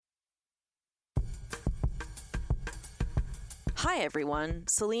Hi everyone,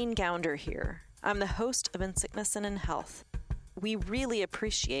 Celine Gounder here. I'm the host of In Sickness and in Health. We really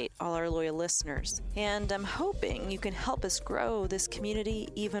appreciate all our loyal listeners, and I'm hoping you can help us grow this community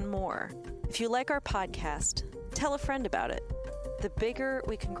even more. If you like our podcast, tell a friend about it. The bigger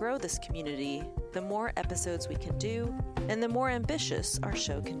we can grow this community, the more episodes we can do, and the more ambitious our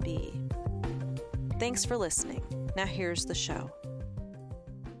show can be. Thanks for listening. Now here's the show.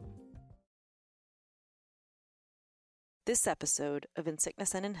 This episode of In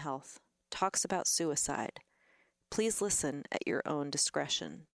Sickness and in Health talks about suicide. Please listen at your own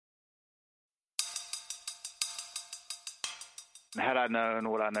discretion. Had I known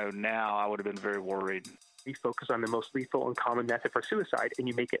what I know now, I would have been very worried. You focus on the most lethal and common method for suicide, and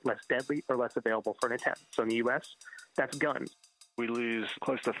you make it less deadly or less available for an attempt. So in the U.S., that's guns. We lose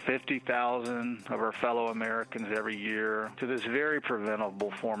close to 50,000 of our fellow Americans every year to this very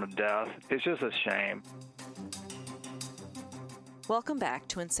preventable form of death. It's just a shame. Welcome back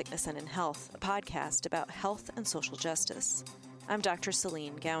to In Sickness and in Health, a podcast about health and social justice. I'm Dr.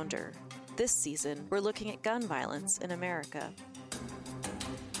 Celine Gounder. This season, we're looking at gun violence in America.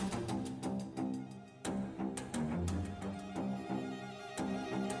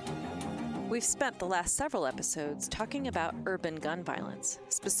 We've spent the last several episodes talking about urban gun violence,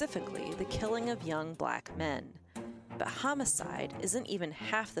 specifically the killing of young black men. But homicide isn't even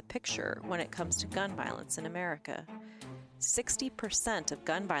half the picture when it comes to gun violence in America. 60% of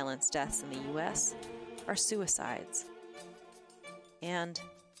gun violence deaths in the U.S. are suicides. And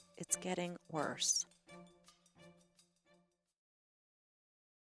it's getting worse.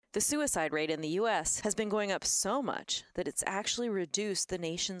 The suicide rate in the U.S. has been going up so much that it's actually reduced the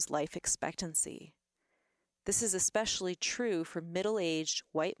nation's life expectancy. This is especially true for middle-aged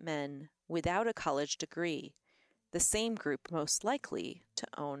white men without a college degree, the same group most likely to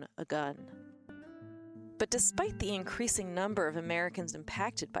own a gun. But despite the increasing number of Americans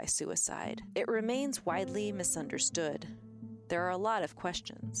impacted by suicide, it remains widely misunderstood. There are a lot of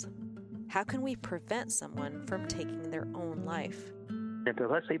questions. How can we prevent someone from taking their own life? If they're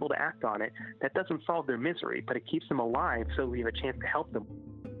less able to act on it, that doesn't solve their misery, but it keeps them alive so we have a chance to help them.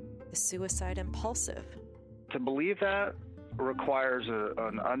 Is suicide impulsive? To believe that requires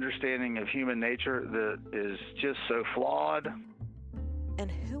an understanding of human nature that is just so flawed. And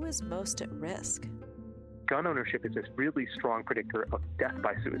who is most at risk? Gun ownership is a really strong predictor of death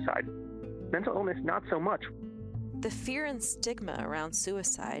by suicide. Mental illness, not so much. The fear and stigma around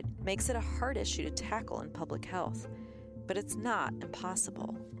suicide makes it a hard issue to tackle in public health, but it's not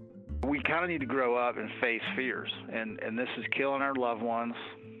impossible. We kind of need to grow up and face fears, and this is killing our loved ones,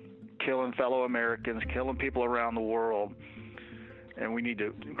 killing fellow Americans, killing people around the world, and we need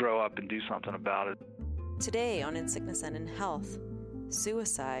to grow up and do something about it. Today on In Sickness and in Health,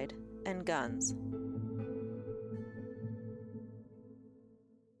 suicide and guns.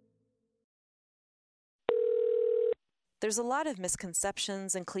 There's a lot of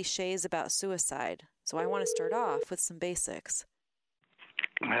misconceptions and cliches about suicide, so I want to start off with some basics.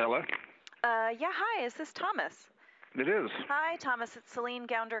 Hello? Yeah, hi, is this Thomas? It is. Hi, Thomas, it's Celine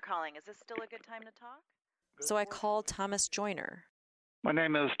Gounder calling. Is this still a good time to talk? So I called Thomas Joyner. My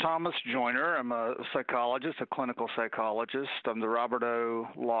name is Thomas Joyner. I'm a psychologist, a clinical psychologist. I'm the Robert O.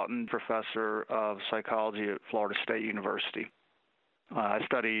 Lawton Professor of Psychology at Florida State University. I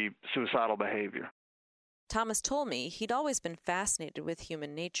study suicidal behavior. Thomas told me he'd always been fascinated with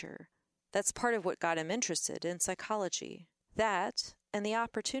human nature. That's part of what got him interested in psychology. That and the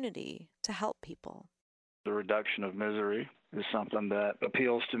opportunity to help people. The reduction of misery is something that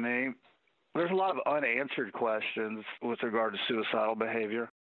appeals to me. There's a lot of unanswered questions with regard to suicidal behavior.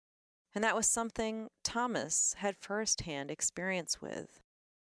 And that was something Thomas had firsthand experience with.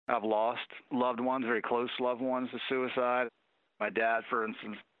 I've lost loved ones, very close loved ones, to suicide. My dad, for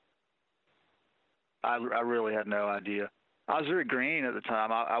instance, I really had no idea. I was very green at the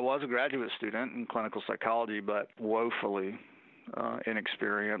time. I was a graduate student in clinical psychology, but woefully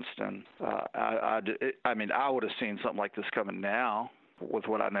inexperienced. And I would have seen something like this coming now with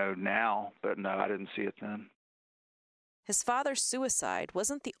what I know now, but no, I didn't see it then. His father's suicide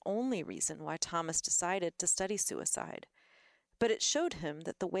wasn't the only reason why Thomas decided to study suicide, but it showed him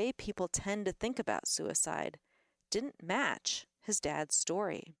that the way people tend to think about suicide didn't match his dad's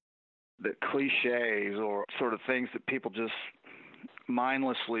story. The cliches or sort of things that people just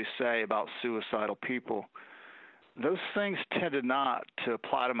mindlessly say about suicidal people, those things tended not to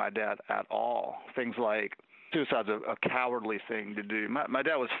apply to my dad at all. Things like suicide's a cowardly thing to do. My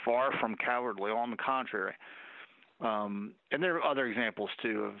dad was far from cowardly, on the contrary. And there are other examples,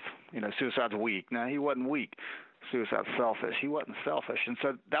 too, of, suicide's weak. Now, he wasn't weak. Suicide's selfish. He wasn't selfish. And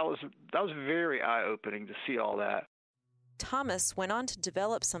so that was very eye-opening to see all that. Thomas went on to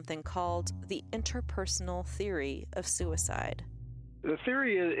develop something called the interpersonal theory of suicide. The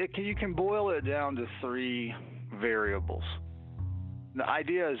theory is you can boil it down to three variables. The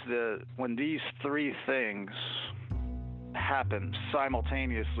idea is that when these three things happen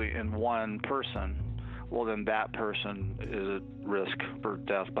simultaneously in one person, well, then that person is at risk for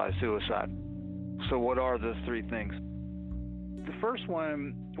death by suicide. So what are the three things? The first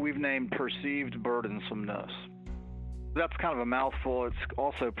one we've named perceived burdensomeness. That's kind of a mouthful. It's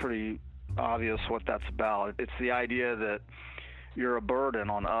also pretty obvious what that's about. It's the idea that you're a burden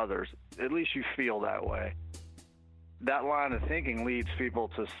on others. At least you feel that way. That line of thinking leads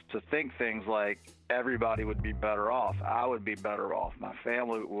people to think things like everybody would be better off. I would be better off. My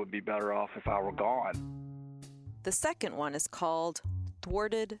family would be better off if I were gone. The second one is called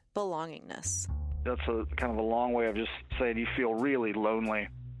thwarted belongingness. That's a kind of a long way of just saying you feel really lonely,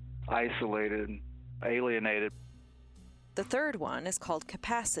 isolated, alienated. The third one is called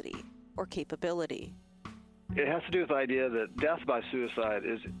capacity or capability. It has to do with the idea that death by suicide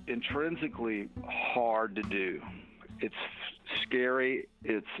is intrinsically hard to do. It's scary,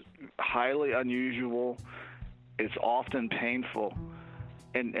 it's highly unusual, it's often painful.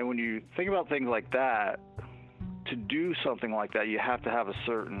 And when you think about things like that, to do something like that, you have to have a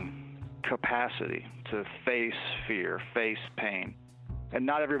certain capacity to face fear, face pain. And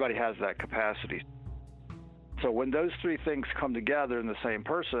not everybody has that capacity. So when those three things come together in the same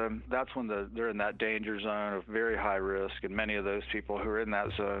person, that's when they're in that danger zone of very high risk. And many of those people who are in that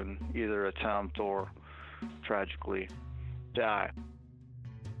zone either attempt or tragically die.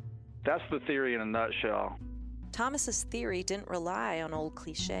 That's the theory in a nutshell. Thomas's theory didn't rely on old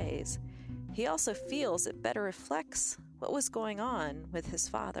cliches. He also feels it better reflects what was going on with his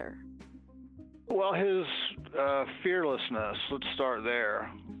father. Well, his fearlessness, let's start there,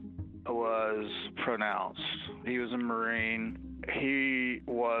 was pronounced. He was a Marine. He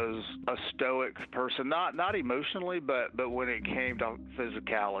was a stoic person, not emotionally, but when it came to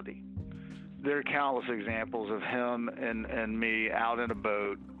physicality. There are countless examples of him and me out in a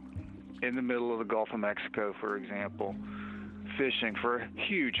boat in the middle of the Gulf of Mexico, for example, fishing for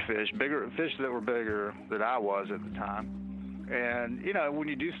huge fish, bigger fish that were bigger than I was at the time. And, you know, when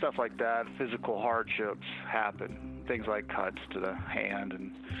you do stuff like that, physical hardships happen, things like cuts to the hand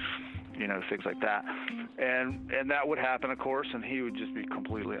and, you know, things like that. And that would happen, of course, and he would just be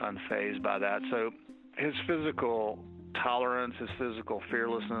completely unfazed by that. So his physical tolerance, his physical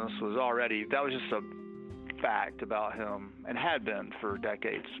fearlessness that was just a fact about him and had been for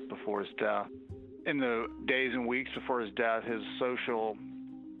decades before his death. In the days and weeks before his death, his social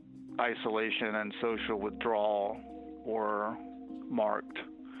isolation and social withdrawal were marked.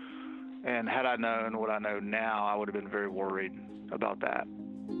 And had I known what I know now, I would have been very worried about that.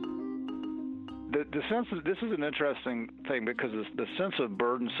 The sense of, this is an interesting thing because the sense of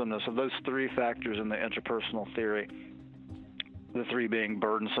burdensomeness of those three factors in the interpersonal theory, the three being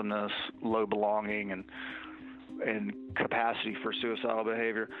burdensomeness, low belonging, and capacity for suicidal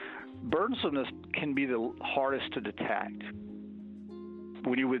behavior. Burdensomeness can be the hardest to detect.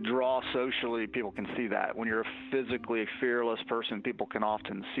 When you withdraw socially, people can see that. When you're a physically fearless person, people can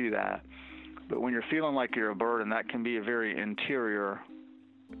often see that. But when you're feeling like you're a burden, that can be a very interior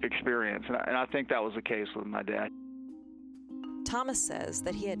experience. And I think that was the case with my dad. Thomas says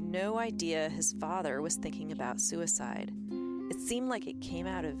that he had no idea his father was thinking about suicide. It seemed like it came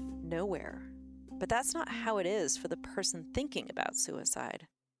out of nowhere. But that's not how it is for the person thinking about suicide.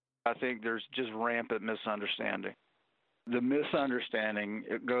 I think there's just rampant misunderstanding. The misunderstanding,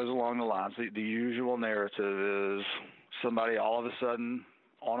 it goes along the lines, the usual narrative is somebody all of a sudden,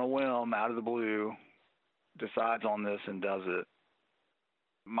 on a whim, out of the blue, decides on this and does it.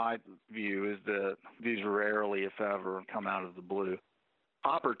 My view is that these rarely, if ever, come out of the blue.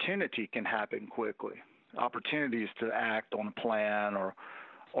 Opportunity can happen quickly. Opportunities to act on a plan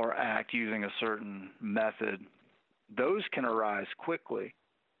or act using a certain method, those can arise quickly.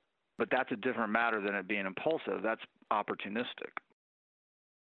 But that's a different matter than it being impulsive. That's opportunistic.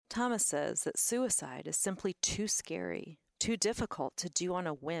 Thomas says that suicide is simply too scary, too difficult to do on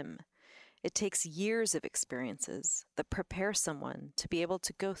a whim. It takes years of experiences that prepare someone to be able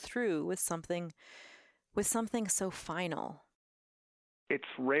to go through with something so final. It's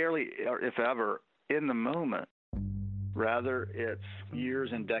rarely, or if ever, in the moment. Rather, it's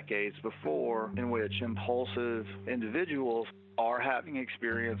years and decades before in which impulsive individuals are having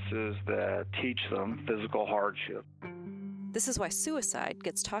experiences that teach them physical hardship. This is why suicide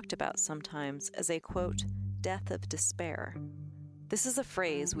gets talked about sometimes as a, quote, death of despair. This is a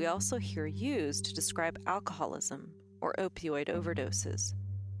phrase we also hear used to describe alcoholism or opioid overdoses.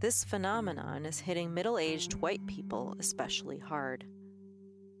 This phenomenon is hitting middle-aged white people especially hard.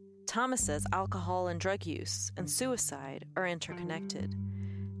 Thomas says alcohol and drug use and suicide are interconnected,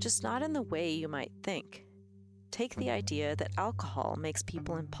 just not in the way you might think. Take the idea that alcohol makes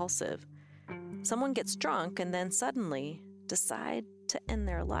people impulsive. Someone gets drunk and then suddenly decide to end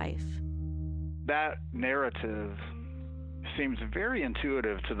their life. That narrative seems very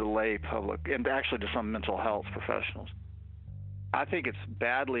intuitive to the lay public and actually to some mental health professionals. I think it's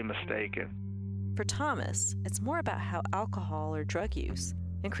badly mistaken. For Thomas, it's more about how alcohol or drug use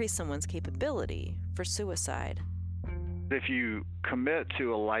increase someone's capability for suicide. If you commit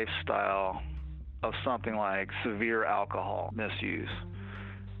to a lifestyle of something like severe alcohol misuse,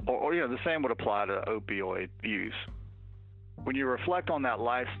 or the same would apply to opioid use. When you reflect on that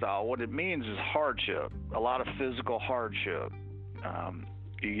lifestyle, what it means is hardship, a lot of physical hardship.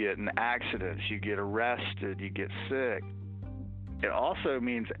 You get in accidents, you get arrested, you get sick. It also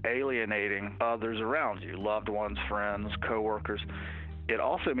means alienating others around you, loved ones, friends, coworkers. It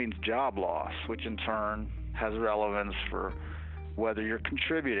also means job loss, which in turn has relevance for whether you're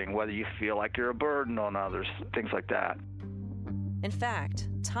contributing, whether you feel like you're a burden on others, things like that. In fact,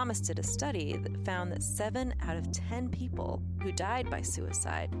 Thomas did a study that found that 7 out of 10 people who died by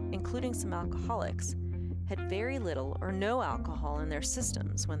suicide, including some alcoholics, had very little or no alcohol in their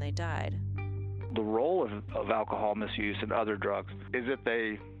systems when they died. The role of alcohol misuse and other drugs is that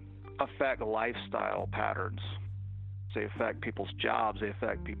they affect lifestyle patterns. They affect people's jobs, they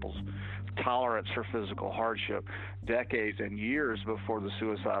affect people's tolerance for physical hardship decades and years before the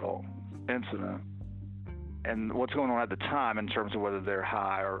suicidal incident. And what's going on at the time in terms of whether they're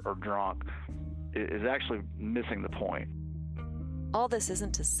high or drunk is actually missing the point. All this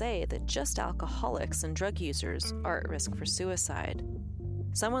isn't to say that just alcoholics and drug users are at risk for suicide.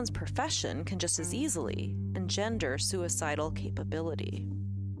 Someone's profession can just as easily engender suicidal capability.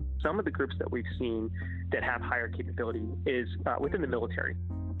 Some of the groups that we've seen that have higher capability is within the military.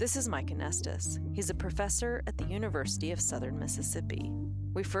 This is Mike Anestis. He's a professor at the University of Southern Mississippi.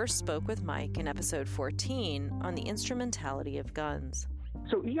 We first spoke with Mike in episode 14 on the instrumentality of guns.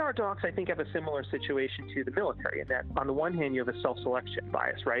 So ER docs, I think, have a similar situation to the military in that on the one hand, you have a self-selection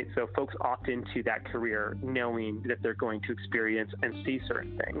bias, right? So folks opt into that career knowing that they're going to experience and see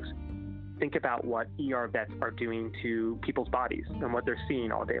certain things. Think about what ER vets are doing to people's bodies and what they're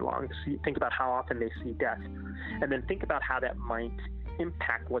seeing all day long. Think about how often they see death. And then think about how that might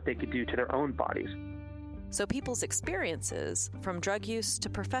impact what they could do to their own bodies. So people's experiences, from drug use to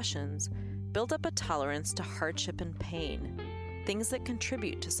professions, build up a tolerance to hardship and pain, things that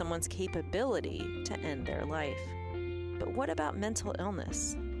contribute to someone's capability to end their life. But what about mental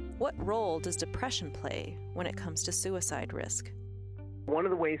illness? What role does depression play when it comes to suicide risk? One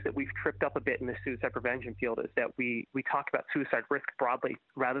of the ways that we've tripped up a bit in the suicide prevention field is that we talk about suicide risk broadly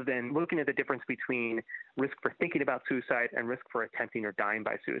rather than looking at the difference between risk for thinking about suicide and risk for attempting or dying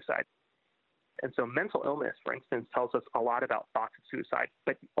by suicide. And so mental illness, for instance, tells us a lot about thoughts of suicide,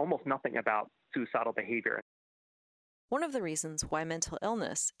 but almost nothing about suicidal behavior. One of the reasons why mental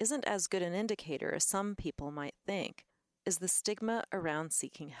illness isn't as good an indicator as some people might think is the stigma around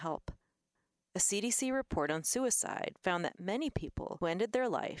seeking help. A CDC report on suicide found that many people who ended their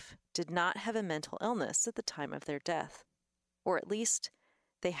life did not have a mental illness at the time of their death, or at least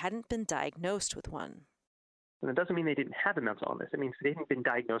they hadn't been diagnosed with one. And it doesn't mean they didn't have a mental illness. It means they hadn't been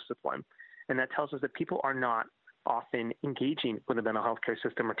diagnosed with one. And that tells us that people are not often engaging with the mental health care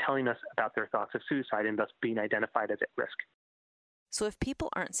system or telling us about their thoughts of suicide and thus being identified as at risk. So if people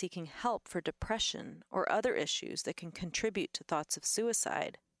aren't seeking help for depression or other issues that can contribute to thoughts of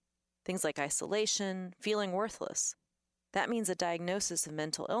suicide, things like isolation, feeling worthless, that means a diagnosis of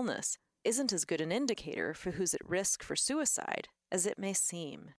mental illness isn't as good an indicator for who's at risk for suicide as it may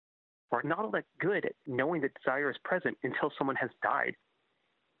seem. We're not all that good at knowing that desire is present until someone has died.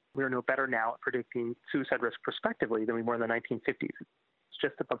 We are no better now at predicting suicide risk prospectively than we were in the 1950s. It's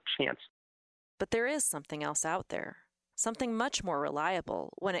just above chance. But there is something else out there, something much more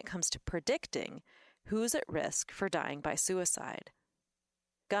reliable when it comes to predicting who's at risk for dying by suicide: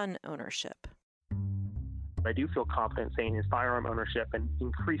 gun ownership. I do feel confident saying his firearm ownership and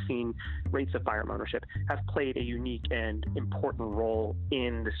increasing rates of firearm ownership have played a unique and important role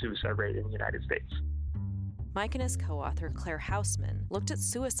in the suicide rate in the United States. Mike and his co-author Claire Hausman looked at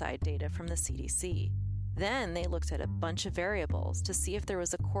suicide data from the CDC. Then they looked at a bunch of variables to see if there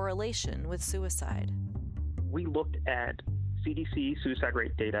was a correlation with suicide. We looked at CDC suicide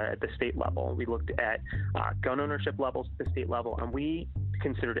rate data at the state level. We looked at gun ownership levels at the state level, and we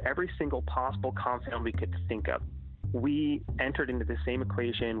considered every single possible confound we could think of. we entered into the same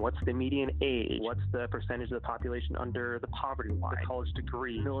equation. What's the median age? What's the percentage of the population under the poverty line? The college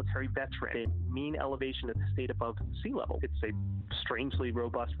degree, military veteran, the mean elevation of the state above sea level. It's a strangely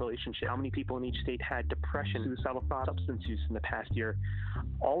robust relationship. How many people in each state had depression, suicidal thoughts, substance use in the past year?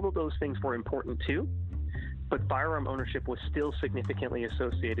 All of those things were important too, but firearm ownership was still significantly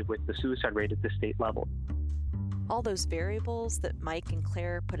associated with the suicide rate at the state level. All those variables that Mike and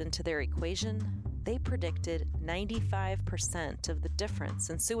Claire put into their equation, they predicted 95% of the difference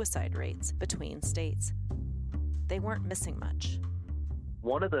in suicide rates between states. They weren't missing much.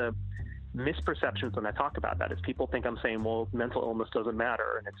 One of the misperceptions when I talk about that is people think I'm saying, well, mental illness doesn't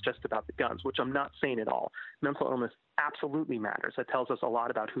matter and it's just about the guns, which I'm not saying at all. Mental illness absolutely matters. It tells us a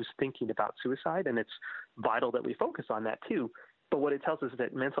lot about who's thinking about suicide, and it's vital that we focus on that too. But what it tells us is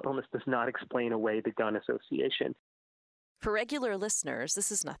that mental illness does not explain away the gun association. For regular listeners, this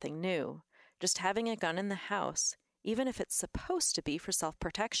is nothing new. Just having a gun in the house, even if it's supposed to be for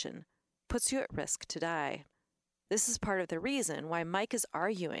self-protection, puts you at risk to die. This is part of the reason why Mike is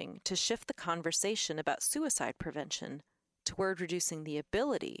arguing to shift the conversation about suicide prevention toward reducing the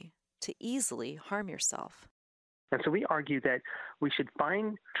ability to easily harm yourself. And so we argue that we should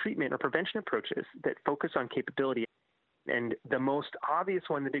find treatment or prevention approaches that focus on capability. And the most obvious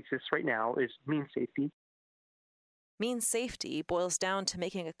one that exists right now is means safety. Means safety boils down to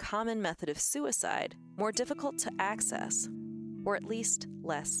making a common method of suicide more difficult to access, or at least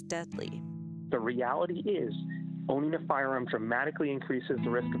less deadly. The reality is, owning a firearm dramatically increases the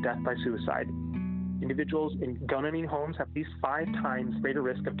risk of death by suicide. Individuals in gun-owning homes have at least 5 times greater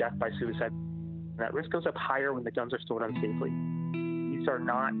risk of death by suicide. That risk goes up higher when the guns are stored unsafely. These are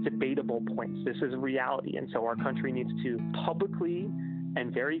not debatable points. This is a reality, and so our country needs to publicly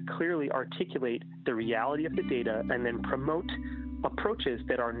and very clearly articulate the reality of the data and then promote approaches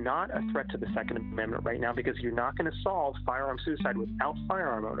that are not a threat to the Second Amendment right now, because you're not going to solve firearm suicide without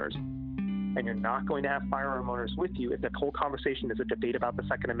firearm owners, and you're not going to have firearm owners with you if the whole conversation is a debate about the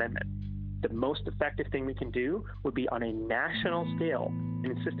Second Amendment. The most effective thing we can do would be on a national scale and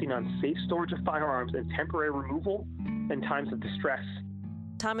insisting on safe storage of firearms and temporary removal in times of distress.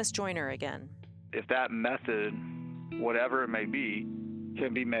 Thomas Joyner again. If that method, whatever it may be,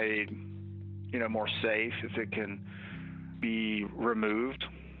 can be made, more safe, if it can be removed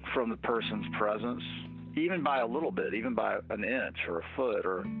from the person's presence, even by a little bit, even by an inch or a foot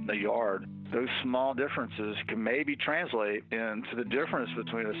or a yard, those small differences can maybe translate into the difference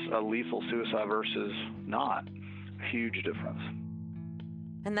between a lethal suicide versus not. A huge difference.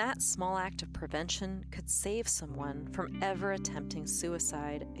 And that small act of prevention could save someone from ever attempting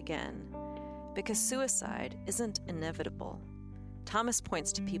suicide again. Because suicide isn't inevitable. Thomas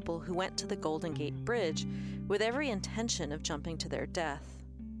points to people who went to the Golden Gate Bridge with every intention of jumping to their death,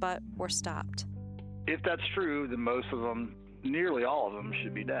 but were stopped. If that's true, then most of them, nearly all of them,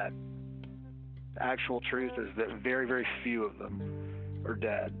 should be dead. The actual truth is that very, very few of them are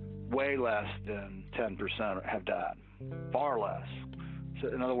dead. Way less than 10% have died. Far less. So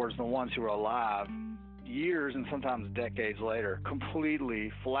in other words, the ones who are alive years and sometimes decades later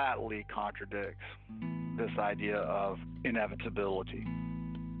completely, flatly contradicts this idea of inevitability.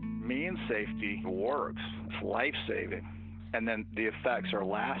 Means safety works. It's life-saving. And then the effects are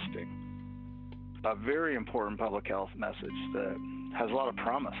lasting. A very important public health message that has a lot of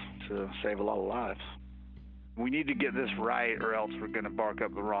promise to save a lot of lives. We need to get this right, or else we're going to bark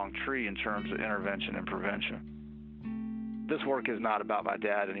up the wrong tree in terms of intervention and prevention. This work is not about my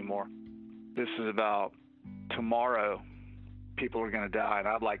dad anymore. This is about tomorrow people are going to die, and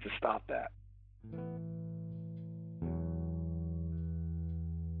I'd like to stop that.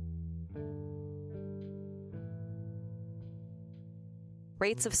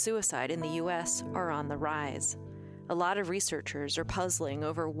 Rates of suicide in the U.S. are on the rise. A lot of researchers are puzzling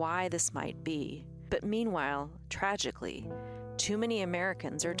over why this might be. But meanwhile, tragically, too many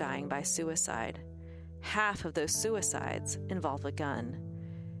Americans are dying by suicide. Half of those suicides involve a gun.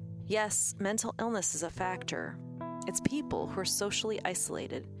 Yes, mental illness is a factor. It's people who are socially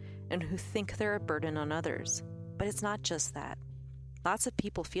isolated and who think they're a burden on others. But it's not just that. Lots of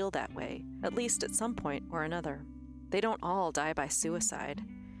people feel that way, at least at some point or another. They don't all die by suicide.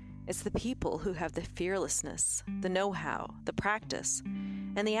 It's the people who have the fearlessness, the know-how, the practice,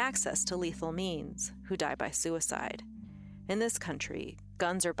 and the access to lethal means who die by suicide. In this country,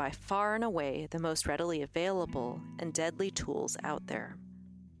 guns are by far and away the most readily available and deadly tools out there.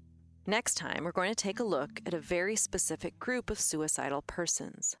 Next time, we're going to take a look at a very specific group of suicidal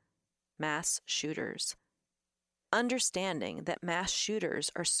persons, mass shooters. Understanding that mass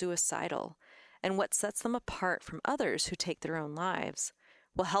shooters are suicidal and what sets them apart from others who take their own lives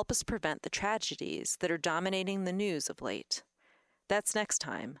will help us prevent the tragedies that are dominating the news of late. That's next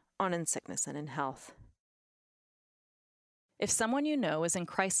time on In Sickness and in Health. If someone you know is in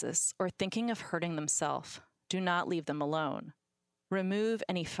crisis or thinking of hurting themselves, do not leave them alone. Remove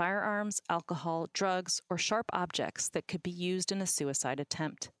any firearms, alcohol, drugs, or sharp objects that could be used in a suicide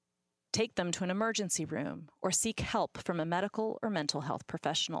attempt. Take them to an emergency room or seek help from a medical or mental health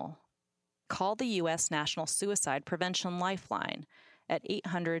professional. Call the U.S. National Suicide Prevention Lifeline at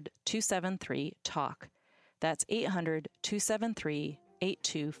 800-273-TALK. That's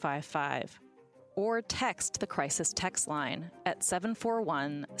 800-273-8255. Or text the crisis text line at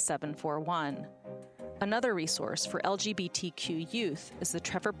 741-741. Another resource for LGBTQ youth is the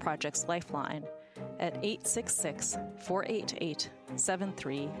Trevor Project's Lifeline at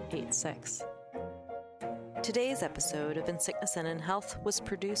 866-488-7386. Today's episode of In Sickness and in Health was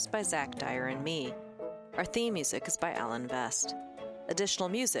produced by Zach Dyer and me. Our theme music is by Alan Vest. Additional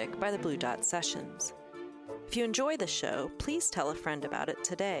music by the Blue Dot Sessions. If you enjoy the show, please tell a friend about it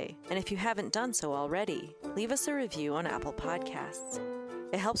today. And if you haven't done so already, leave us a review on Apple Podcasts.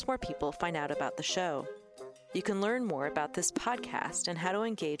 It helps more people find out about the show. You can learn more about this podcast and how to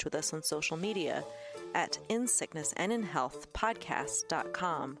engage with us on social media at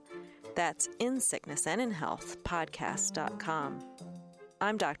insicknessandinhealthpodcast.com. That's insicknessandinhealthpodcast.com.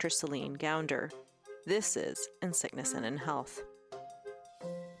 I'm Dr. Celine Gounder. This is In Sickness and in Health.